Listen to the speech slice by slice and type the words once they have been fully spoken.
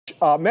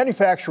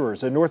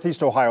Manufacturers in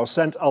Northeast Ohio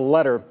sent a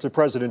letter to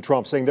President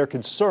Trump saying they're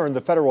concerned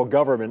the federal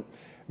government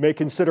may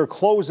consider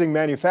closing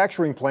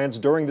manufacturing plants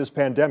during this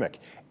pandemic.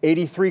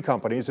 83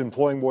 companies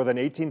employing more than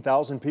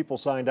 18,000 people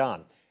signed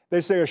on. They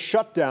say a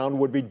shutdown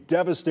would be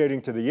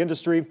devastating to the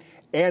industry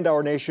and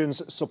our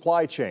nation's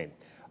supply chain.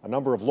 A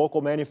number of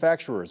local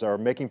manufacturers are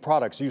making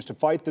products used to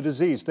fight the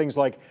disease, things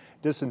like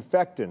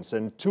disinfectants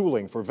and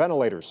tooling for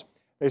ventilators.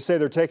 They say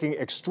they're taking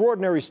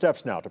extraordinary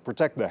steps now to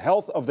protect the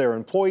health of their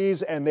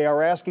employees, and they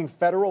are asking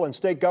federal and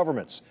state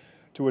governments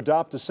to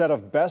adopt a set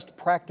of best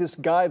practice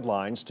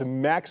guidelines to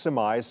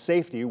maximize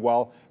safety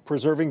while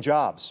preserving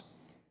jobs.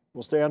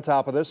 We'll stay on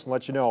top of this and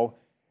let you know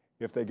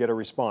if they get a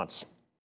response.